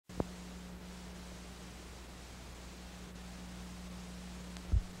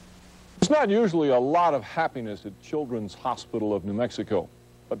not usually a lot of happiness at Children's Hospital of New Mexico,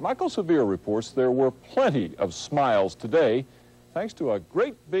 but Michael Severe reports there were plenty of smiles today, thanks to a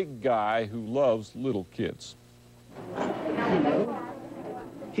great big guy who loves little kids.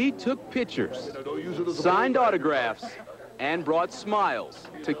 He took pictures, signed autographs, and brought smiles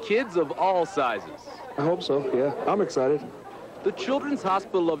to kids of all sizes. I hope so, yeah. I'm excited. The Children's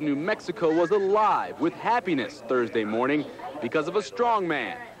Hospital of New Mexico was alive with happiness Thursday morning because of a strong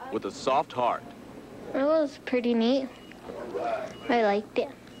man with a soft heart. It was pretty neat. I liked it.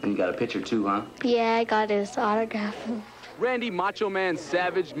 And you got a picture too, huh? Yeah, I got his autograph. Randy Macho Man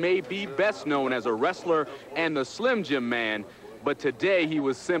Savage may be best known as a wrestler and the Slim Jim Man, but today he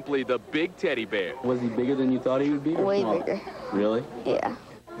was simply the big teddy bear. Was he bigger than you thought he would be? Way bigger. Really? Yeah.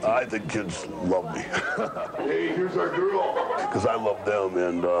 I think kids love me. Hey, here's our girl. Because I love them,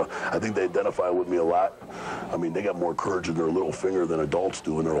 and I think they identify with me a lot. I mean, they got more courage in their little finger than adults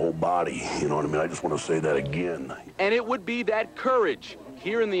do in their whole body. You know what I mean? I just want to say that again. And it would be that courage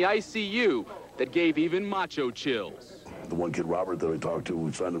here in the ICU that gave even Macho chills. The one kid, Robert, that I talked to,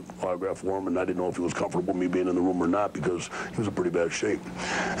 we signed an autograph for him, and I didn't know if he was comfortable with me being in the room or not because he was in pretty bad shape.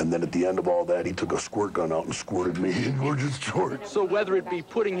 And then at the end of all that, he took a squirt gun out and squirted me in Gorgeous George. So whether it be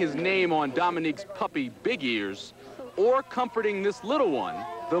putting his name on Dominique's puppy Big Ears or comforting this little one,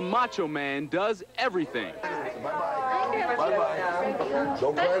 the Macho Man does everything. Bye-bye. Bye-bye.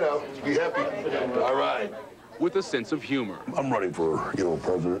 Don't cry now. Be happy. All right. With a sense of humor. I'm running for,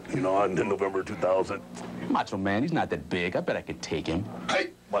 president, in November 2000. Macho Man, he's not that big. I bet I could take him.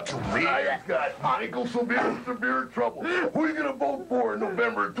 Hey, Macho Man, he's got Michael severe trouble. Who are you going to vote for in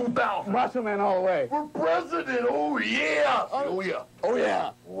November 2000? Macho Man all the way. For president, oh yeah. Oh yeah. Oh,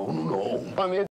 yeah. Oh no. On the